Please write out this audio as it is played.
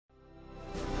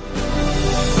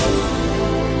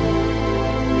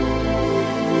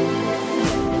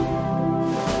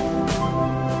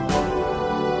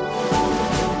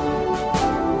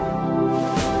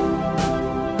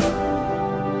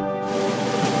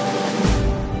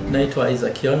Naitwa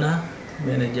Kiona,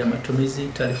 meneja matumizi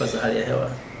taarifa za hali ya hewa.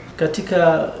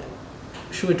 Katika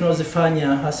shughuli tunazofanya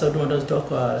hasa huduma tunazotoa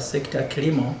kwa sekta ya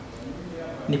kilimo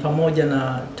ni pamoja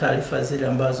na taarifa zile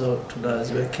ambazo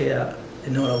tunaziwekea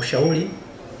eneo la ushauri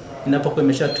inapokuwa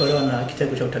imeshatolewa na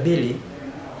kitengo cha utabiri.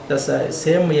 Sasa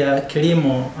sehemu ya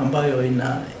kilimo ambayo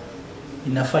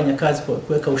inafanya kazi kwa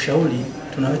kuweka ushauri,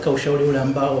 tunaweka ushauri ule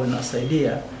ambao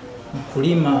unasaidia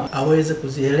mkulima aweze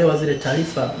kuzielewa zile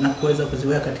taarifa na kuweza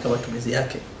kuziweka katika matumizi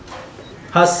yake.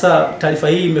 Hasa taarifa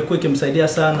hii imekuwa ikimsaidia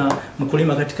sana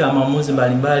mkulima katika maamuzi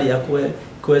mbalimbali ya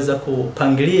kuweza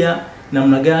kupangilia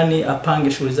namna gani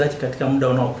apange shughuli zake katika muda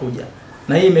unaokuja.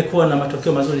 Na hii imekuwa na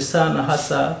matokeo mazuri sana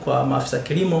hasa kwa maafisa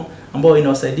kilimo ambao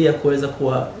inawasaidia kuweza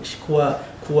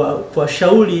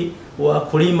kuwashauri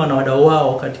wakulima na wadau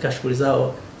wao katika shughuli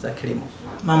zao za kilimo.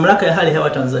 Mamlaka ya hali ya hewa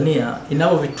Tanzania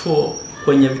inavyo vituo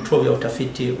kwenye vituo vya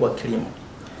utafiti wa kilimo.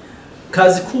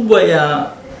 Kazi kubwa ya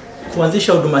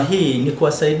kuanzisha huduma hii ni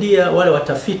kuwasaidia wale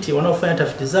watafiti wanaofanya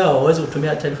tafiti zao waweze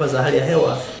kutumia taarifa za hali ya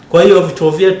hewa. Kwa hiyo vituo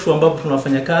vyetu ambapo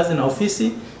tunafanya kazi na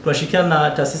ofisi, tunashirikiana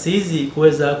na taasisi hizi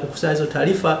kuweza kukusanya hizo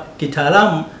taarifa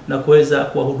kitaalamu na kuweza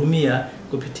kuwahudumia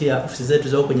kupitia ofisi zetu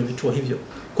zao kwenye vituo hivyo.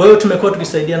 Kwa hiyo tumekuwa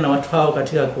tukisaidiana na watu hao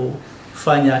katika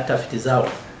kufanya tafiti zao.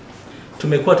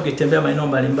 Tumekuwa tukitembea maeneo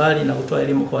mbalimbali na kutoa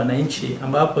elimu kwa wananchi,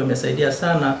 ambapo imesaidia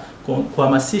sana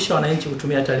kuhamasisha wananchi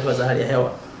kutumia taarifa za hali ya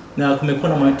hewa. Na kumekuwa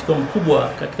na mwitikio mkubwa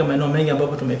katika maeneo mengi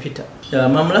ambapo tumepita.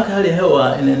 Mamlaka ya hali ya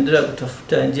hewa inaendelea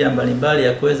kutafuta njia mbalimbali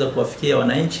ya kuweza kuwafikia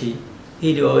wananchi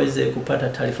ili waweze kupata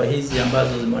taarifa hizi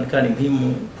ambazo zimeonekana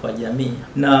muhimu kwa jamii.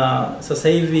 Na sasa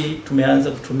hivi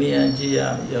tumeanza kutumia njia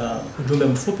ya ujumbe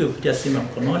mfupi kupitia simu ya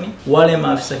mkononi. Wale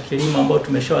maafisa kilimo ambao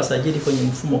tumeshawasajili kwenye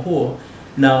mfumo huo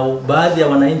na baadhi ya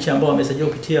wananchi ambao wamesajiliwa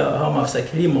kupitia hao maafisa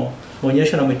kilimo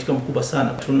waonyesha na mwitikio mkubwa sana.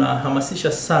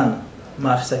 Tunahamasisha sana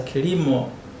maafisa kilimo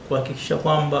kuhakikisha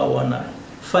kwamba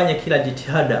wanafanya kila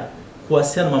jitihada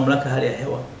kuwasiliana na mamlaka ya hali ya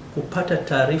hewa kupata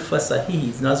taarifa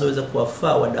sahihi zinazoweza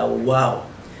kuwafaa wadau wao.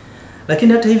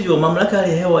 Lakini hata hivyo mamlaka ya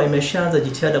hali ya hewa imeshaanza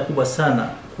jitihada kubwa sana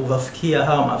kuwafikia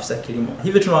hawa maafisa kilimo.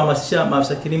 Hivyo tunawahamasisha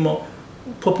maafisa kilimo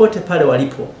popote pale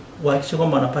walipo wahakikishe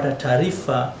kwamba wanapata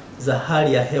taarifa za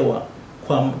hali ya hewa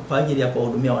kwa ajili ya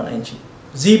kuwahudumia wananchi.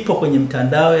 Zipo kwenye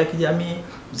mtandao ya kijamii,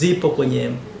 zipo kwenye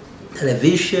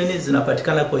television,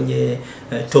 zinapatikana kwenye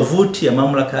tovuti ya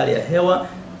mamlaka ya hali ya hewa.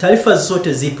 Taarifa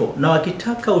zote zipo, na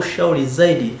wakitaka ushauri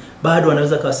zaidi bado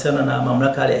wanaweza kuwasiliana na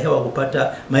mamlaka ya hali ya hewa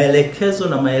kupata maelekezo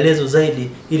na maelezo zaidi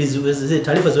ili zile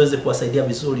taarifa ziweze kuwasaidia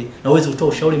vizuri na waweze kutoa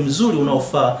ushauri mzuri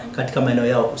unaofaa katika maeneo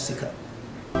yao husika.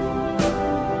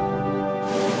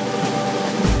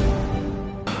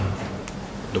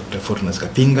 Dr. Fortuna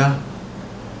Kapinga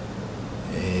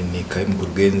ni kaimu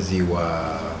mkurugenzi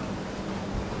wa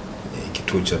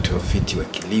kituo cha Tafiti wa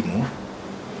kilimo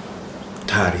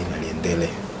TARI na Liendele.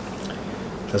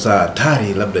 Sasa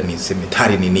TARI, labda niseme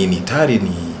TARI ni nini? TARI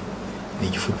ni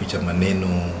kifupi cha maneno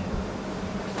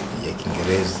ya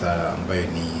Kiingereza ambayo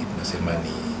nasema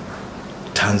ni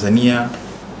Tanzania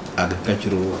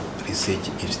Agricultural Research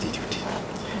Institute.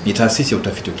 Ni taasisi ya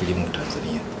utafiti wa kilimo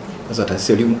Tanzania. Sasa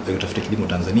taasisi ya utafiti wa kilimo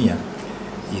Tanzania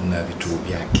ina vituo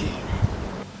vyake.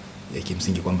 Ya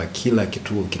kimsingi kwamba kila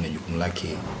kituo kina jukumu lake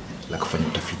la kufanya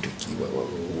utafiti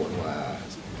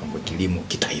wa kilimo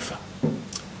kitaifa.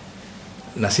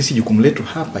 Na sisi jukumu letu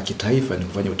hapa kitaifa ni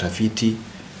kufanya utafiti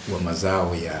wa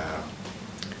mazao ya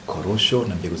korosho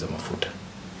na mbegu za mafuta.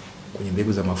 Kwenye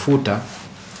mbegu za mafuta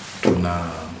tuna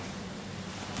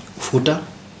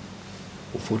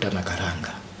ufuta na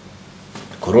karanga.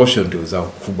 Korosho ndio zao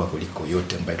kubwa kuliko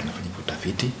yote ambayo tunafanya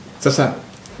utafiti. Sasa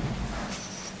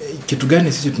kitu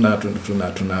gani sisi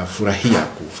tunafurahia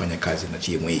kufanya kazi na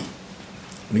TMA?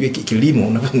 Unajua kilimo,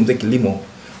 unapozungumzia kilimo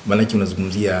maana yake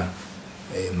unazungumzia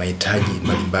mahitaji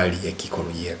mbalimbali ya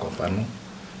kiikolojia kwa mfano,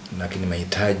 lakini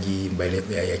mahitaji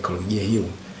mbalimbali ya ekolojia hiyo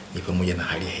ni pamoja na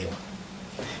hali ya hewa.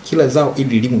 Kila zao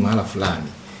ili limo mahala fulani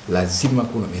lazima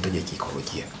kuna mahitaji ya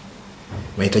kiikolojia.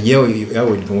 Mahitaji yao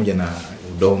ni pamoja na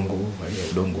udongo, hali ya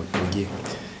udongo ikoje,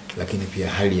 lakini pia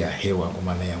hali ya hewa kwa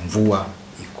maana ya mvua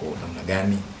iko namna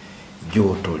gani,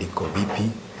 joto liko vipi,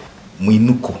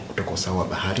 mwinuko kutoka usawa wa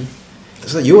bahari.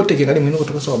 Sasa yote kiangalia mwinuko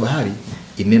kutoka usawa wa bahari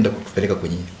inaenda kutupeleka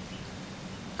kwenye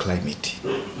climate,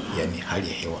 yani hali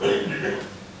ya hewa.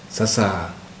 Sasa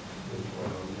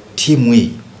timu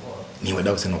hii ni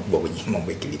wadau sana wakubwa kwenye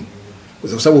mambo ya kilimo.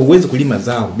 Kwa sababu huwezi kulima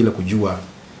zao bila kujua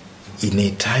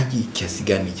inahitaji kiasi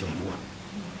gani cha mvua.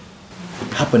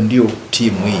 Hapa ndio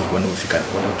timu hii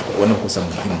wanaokosa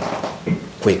muhimu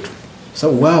kwetu.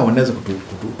 Sababu wao wanaweza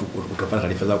kutupata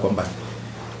taarifa zao kwamba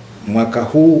mwaka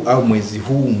huu au mwezi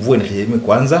huu mvua inategemea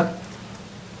kuanza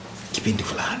kipindi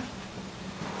fulani.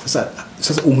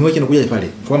 Sasa umuhimu wake unakuja pale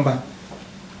kwamba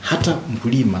hata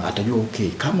mkulima atajua okay,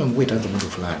 kama mvua itaanza muda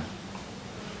fulani,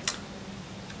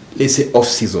 let's say off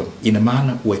season, ina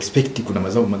maana expect kuna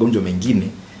magonjwa mengine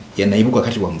yanaibuka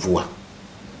wakati wa mvua.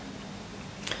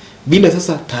 Bila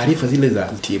sasa taarifa zile za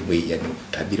TMA, yani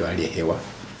utabiri wa hali ya hewa,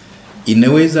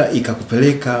 inaweza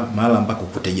ikakupeleka mahali ambako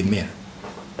kutegemea.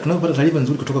 Tunapopata taarifa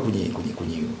nzuri kutoka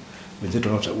kwenye wenzetu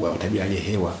wa utabiri wa hali ya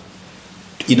hewa,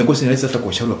 inakuwa si rahisi hata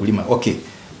kuwashauri wakulima, okay,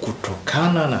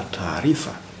 kutokana na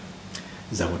taarifa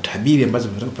za utabiri ambazo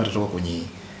tunataka kupata kutoka kwenye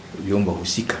vyombo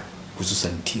husika,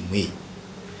 hususan TMA,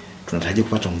 tunatarajia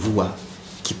kupata mvua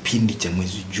kipindi cha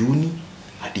mwezi Juni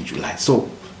hadi Julai. So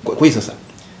kwa hiyo sasa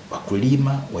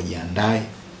wakulima wajiandae.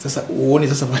 Sasa uone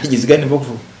sasa pale jinsi gani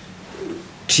ambavyo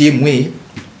TMA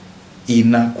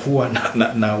inakuwa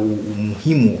na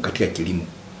umuhimu katika kilimo.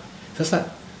 Sasa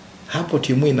hapo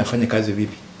TMA inafanya kazi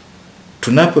vipi?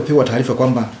 Tunapopewa taarifa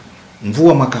kwamba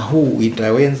mvua mwaka huu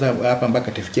itaweza hapa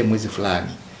mpaka tafikia mwezi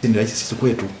fulani, ni rahisi sisi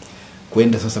kwetu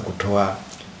kwenda sasa kutoa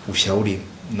ushauri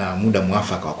na muda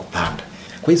mwafaka wa kupanda.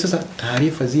 Kwa hiyo sasa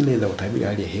taarifa zile za utabiri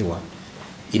hali ya hewa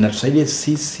inatusaidia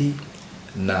sisi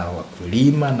na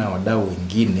wakulima na wadau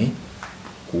wengine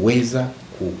kuweza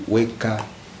kuweka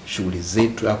shughuli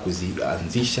zetu au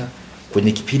kuzianzisha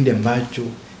kwenye kipindi ambacho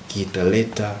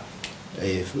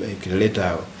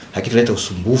hakitaleta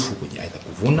usumbufu kwenye aidha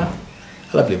kuvuna,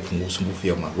 labda punguza usumbufu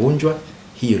ya magonjwa.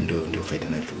 Hiyo ndio faida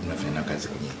tunafanya kazi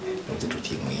kwenye mzetu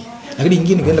TMA. Lakini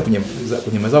nyingine kwenda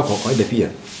kwenye mazao kwa kawaida pia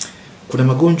kuna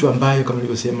magonjwa ambayo kama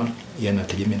nilivyosema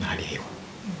yanategemea na hali ya hewa.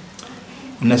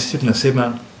 Na sisi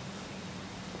tunasema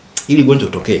ili gonjwa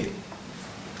utokee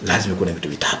lazima kuwe na vitu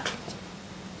vitatu.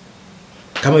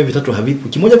 Kama hivi vitatu havipo,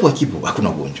 kimoja hapo hakipo, hakuna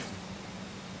ugonjwa.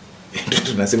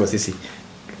 Tunasema sisi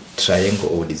triangle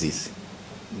of disease.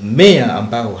 Mmea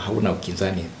ambao hauna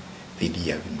ukinzani dhidi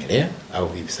ya vimelea au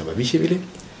visababishi vile,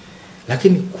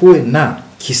 lakini kuwe na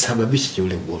kisababishi cha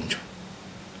ule ugonjwa.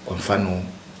 Kwa mfano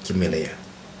kimelea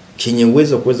chenye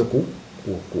uwezo wa kuweza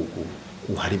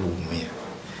kuharibu mmea,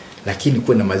 lakini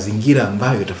kuwe na mazingira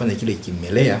ambayo yatafanya kile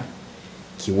kimelea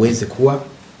kiweze kuwa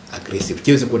aggressive,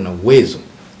 kiweze kuwa na uwezo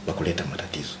wa kuleta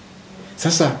matatizo.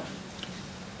 Sasa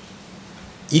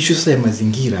issue sasa ya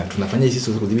mazingira tunafanya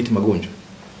sisi kudhibiti magonjwa.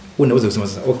 Unaweza kusema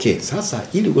sasa okay, sasa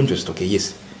ili ugonjwa usitokee,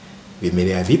 yes,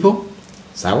 vimelea vipo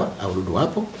sawa au dudu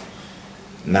hapo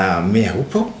na mmea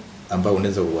upo ambao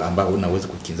unaweza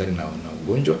kukinzana na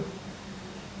ugonjwa.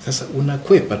 Sasa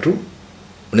unakwepa tu,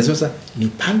 unasema sasa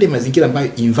nipande mazingira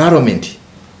ambayo environment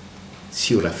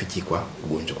sio rafiki kwa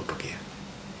ugonjwa kutokea.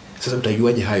 Sasa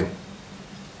utajuaje hayo?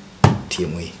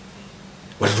 TMA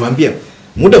watatuambia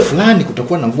muda fulani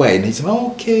kutakuwa na mvua, inasema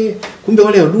okay, kumbe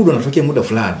wale wadudu wanatokea muda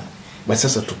fulani, basi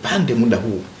sasa tupande muda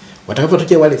huu.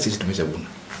 Watakapotokea wale, sisi tumeshavuna.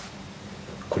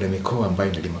 Kuna mikoa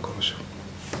ambayo inalima korosho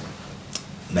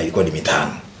na ilikuwa ni 5.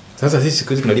 Sasa sisi siku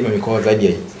hizi tunalima mikoa zaidi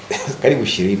ya karibu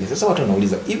 20. Sasa watu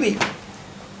wanauliza, hivi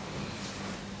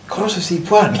korosho si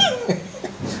pwani?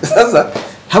 Sasa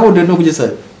hapo ndio kuja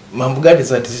sasa mambo gani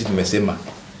sasa sisi tumesema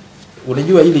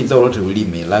unajua ili zao lote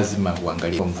ulime lazima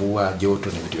uangalie mvua, joto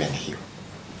na vitu vingine hivyo.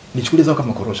 Nichukulie zao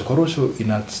kama korosho. Korosho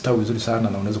inastawi vizuri sana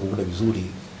na unaweza kuvuna vizuri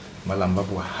mahali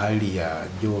ambapo hali ya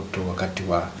joto wakati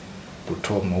wa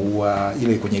kutoa maua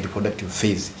ile kwenye reproductive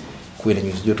phase kuwe na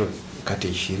nyuzi joto kati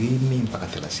ya 20 mpaka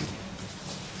 30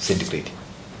 centigrade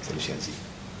Celsius.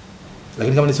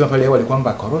 Lakini kama nilisema pale awali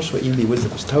kwamba korosho ili iweze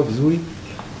kustawi vizuri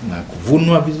na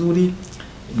kuvunwa vizuri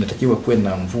inatakiwa kuwe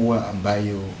na mvua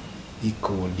ambayo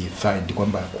iko defined,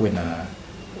 kwamba kuwe na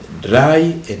dry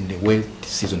and wet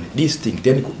season distinct,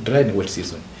 yani dry and wet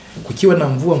season. Kukiwa na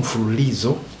mvua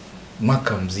mfululizo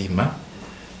mwaka mzima,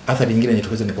 athari nyingine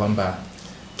inatokeza ni kwamba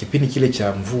kipindi kile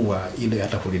cha mvua ile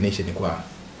hata pollination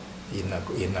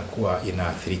inakuwa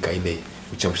inaathirika, ile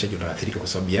uchavushaji unaathirika kwa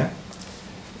sababu ya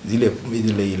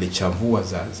ile cha mvua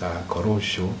za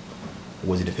korosho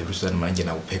huwa zinapeperushwa na maji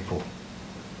na upepo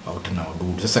au tena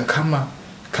wadudu. Sasa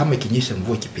kama ikinyesha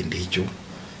mvua kipindi hicho,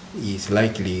 is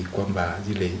likely kwamba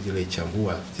zile cha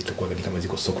mvua zitakuwa kama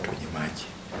ziko soaked kwenye maji.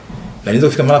 Na inaweza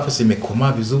kufika mahali hapo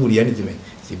zimekomaa vizuri, yani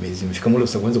zimefika muda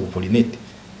wa kuanza kupollinate,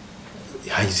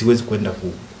 haziwezi kwenda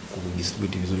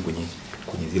kudistribute vizuri kwenye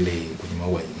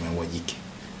maua jike.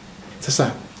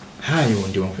 Sasa hayo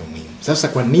ndio mambo muhimu. Sasa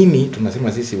kwa nini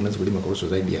tunasema sisi unaweza kulima korosho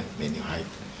zaidi ya maeneo hayo?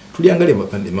 Tuliangalia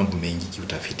mambo mengi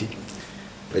kiutafiti.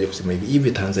 Tunajua kusema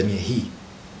hivi Tanzania hii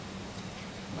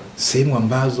sehemu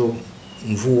ambazo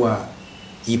mvua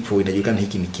ipo inajulikana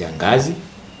hiki ni kiangazi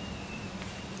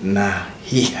na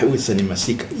hii hausa ni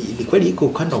masika. Ni kweli iko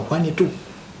ukanda wa pwani tu?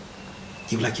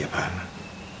 Hiyo laki hapana.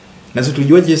 Na sisi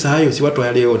tujuaje sasa hayo? Si watu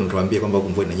wa leo wanatuambia kwamba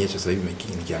mvua inanyesha sasa hivi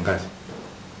ni kiangazi.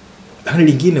 Hali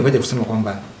lingine kwaje kusema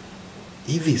kwamba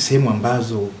hivi sehemu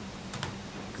ambazo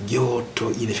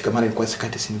joto inafika mara kwa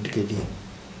kati sindikeli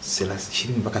 30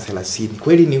 mpaka 30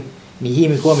 kweli ni hii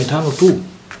mikoa mitano tu?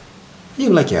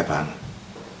 Hiyo laki hapana.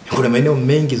 Kuna maeneo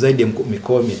mengi zaidi ya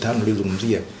mikoa mitano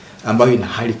nilizungumzia ambayo ina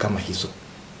hali kama hizo.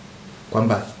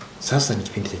 Kwamba sasa ni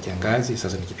kipindi cha kiangazi,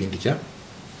 sasa ni kipindi cha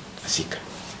masika,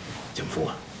 cha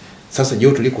mvua. Sasa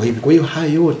joto liko hivi. Kwa hiyo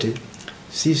haya yote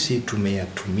sisi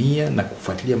tumeyatumia na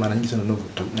kufuatilia mara nyingi sana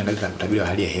tunaangalia utabiri wa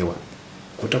hali ya hewa.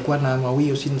 Kutakuwa na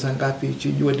mawio si saa ngapi,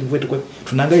 jua mvua itakuwa,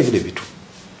 tunaangalia vile vitu.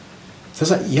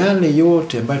 Sasa yale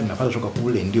yote ambayo tunapata kutoka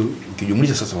kule ndio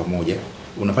ukijumlisha sasa pamoja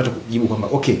unapata kujibu kwamba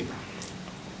okay,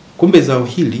 kumbe zao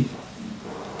hili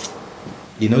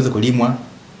linaweza kulimwa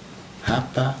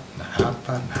hapa na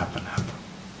hapa na hapa na hapa.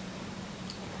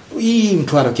 Hii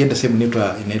Mtwara ukienda sehemu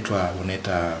inaitwa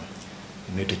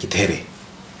Kitere.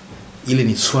 Ile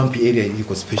ni swamp area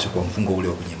iko special kwa mfungo ule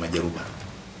wa kwenye majaruba.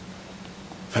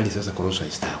 Fali sasa Korosho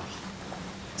haistawi.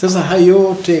 Sasa hayo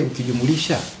yote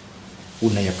ukijumulisha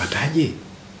unayapataje?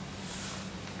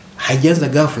 Haijaanza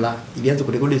ghafla, ilianza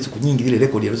kurekodi siku nyingi. Ile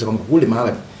record inaweza kwamba kule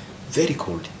mahali very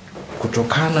cold,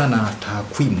 kutokana na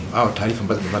takwimu au taarifa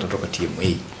ambazo tumepata kutoka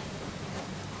TMA.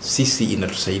 Sisi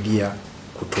inatusaidia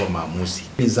kutoa maamuzi.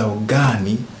 Ni zao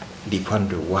gani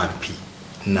lipandwe wapi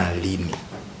na lini?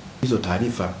 Hizo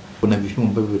taarifa kuna vipimo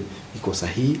ambavyo viko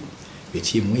sahihi.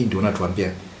 TMA ndio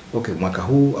wanatuambia okay, mwaka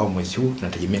huu au mwezi huu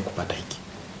tunategemea kupata hiki,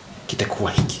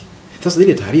 kitakuwa hiki. Sasa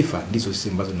zile taarifa ndizo sisi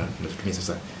ambazo tunatumia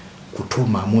sasa kutoa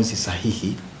maamuzi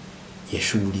sahihi ya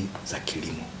shughuli za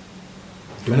kilimo.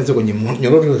 Ndio maana kwenye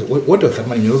nyororo wote wa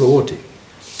thamani, nyororo wote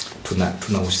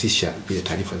tunahusisha vile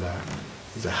taarifa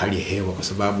za hali ya hewa, kwa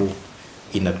sababu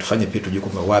inatufanya pia tujue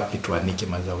kwamba wapi tuanike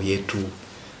mazao yetu,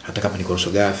 hata kama ni korosho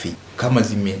ghafi, kama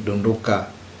zimedondoka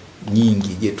nyingi,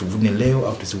 je, tuvune leo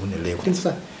au tusivune leo. Lakini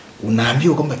sasa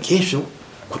unaambiwa kwamba kesho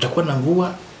kutakuwa na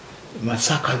mvua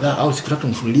masaa kadhaa au siku 3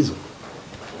 mfululizo.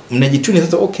 Mnajituni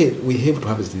sasa, okay, we have to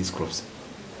harvest these crops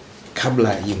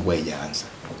kabla hii mvua haijaanza.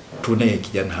 Tunaye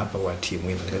kijana hapa wa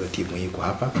TMA, na TMA yuko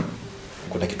hapa,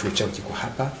 kuna kituo chao kiko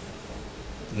hapa,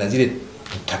 na zile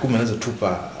takwimu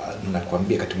anazotupa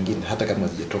nakwambia wakati mwingine hata kama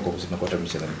hazijatoka usinapata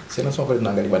mshahara. Sasa nasoma kwa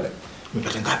naangalia baada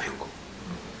umepata ngapi huko,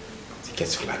 si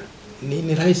kiasi fulani.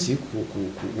 Ni rahisi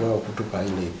wao kutupa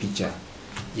ile picha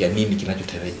ya nini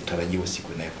kinachotarajiwa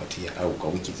siku inayofuatia au kwa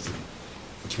wiki nzima.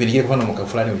 Kipindi kile kwa mwaka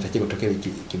fulani unatakiwa kutokea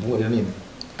kibua ya nini?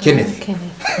 Kenneth.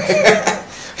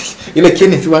 Ile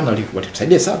Kenneth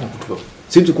wanatusaidia sana kutupa.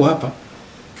 Sisi tuko hapa,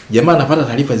 jamaa anapata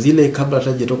taarifa zile kabla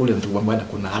hata hajatoka kule, anatuambia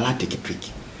kuna alert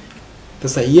kipriki.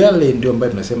 Sasa yale ndio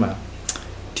ambayo tunasema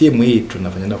TMA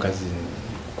tunafanya nayo kazi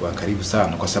kwa karibu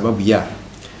sana, kwa sababu ya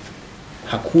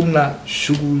hakuna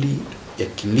shughuli ya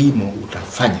kilimo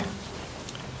utafanya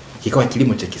kikawa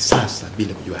kilimo cha kisasa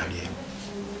bila kujua hali ya hewa.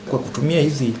 Kwa kutumia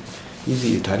hizi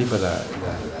taarifa za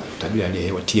tabia hali ya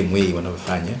hewa TMA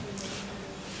wanavyofanya,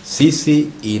 sisi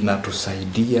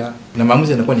inatusaidia na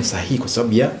maamuzi yanakuwa ni sahihi, kwa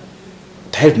sababu ya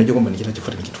tayari tunajua kwamba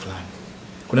kinachofuata ni kitu fulani.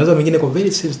 Kuna zao mengine kwa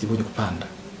very sensitive kwenye kupanda.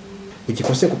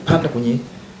 Ukikosea kupanda kwenye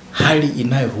hali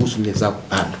inayoruhusu ile zao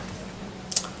kupanda,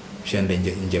 ushende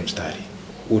nje mstari.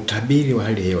 Utabiri wa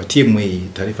hali ya hewa TMA,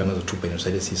 taarifa zinazotupa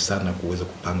inasaidia sisi sana kuweza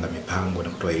kupanga mipango na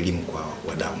kutoa elimu kwa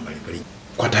wadau mbalimbali.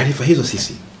 Kwa taarifa hizo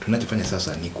sisi tunachofanya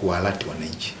sasa ni kuwalati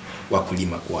wananchi,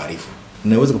 wakulima, kuarifu.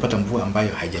 Unaweza kupata mvua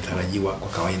ambayo haijatarajiwa kwa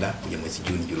kawaida kwenye mwezi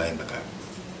Juni, Julai mpaka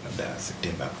labda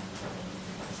Septemba.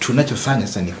 Tunachofanya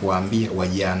sasa ni kuwaambia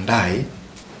wajiandae.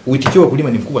 Uitikio wa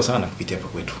wakulima ni mkubwa sana kupitia hapa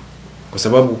kwetu, kwa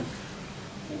sababu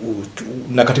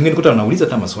na wakati mwingine kuta wanauliza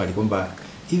hata maswali kwamba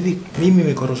hivi mimi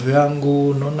mikorosho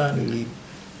yangu naona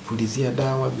nilipulizia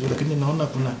dawa vizuri, lakini naona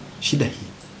kuna shida hii.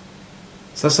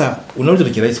 Sasa unauliza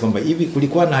kirahisi kwamba hivi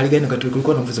kulikuwa na hali gani wakati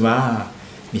kulikuwa na mvua?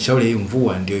 Ni shauri hiyo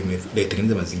mvua ndio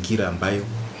imetengeneza mazingira ambayo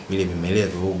ile mimelea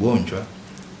ya ugonjwa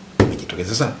imejitokeza.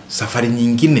 Sasa safari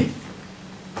nyingine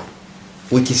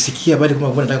ukisikia baada kama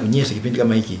mvua inataka kunyesha kipindi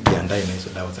kama hiki, jiandae na hizo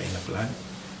dawa za aina fulani.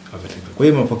 Kwa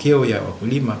hiyo mapokeo ya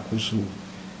wakulima kuhusu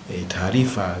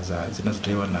taarifa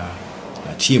zinazotolewa na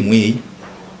TMA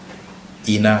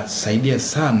inasaidia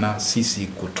sana sisi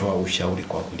kutoa ushauri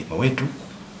kwa wakulima wetu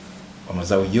wa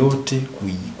mazao yote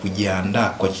kujiandaa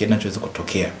kwa kile kinachoweza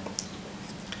kutokea.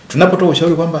 Tunapotoa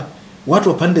ushauri kwamba watu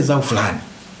wapande zao fulani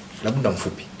labda muda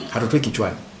mfupi, hatutoi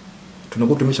kichwani.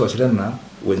 Tunakuwa tumeshawasiliana na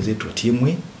wenzetu wa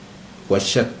TMA,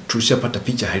 tushapata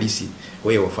picha halisi,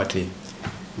 wao wafuate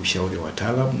ushauri wa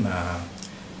wataalamu na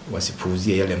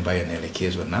wasipuuzie yale ambayo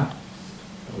yanaelekezwa na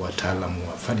wataalamu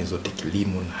wa fani zote,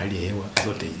 kilimo na hali ya hewa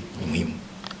zote ni muhimu.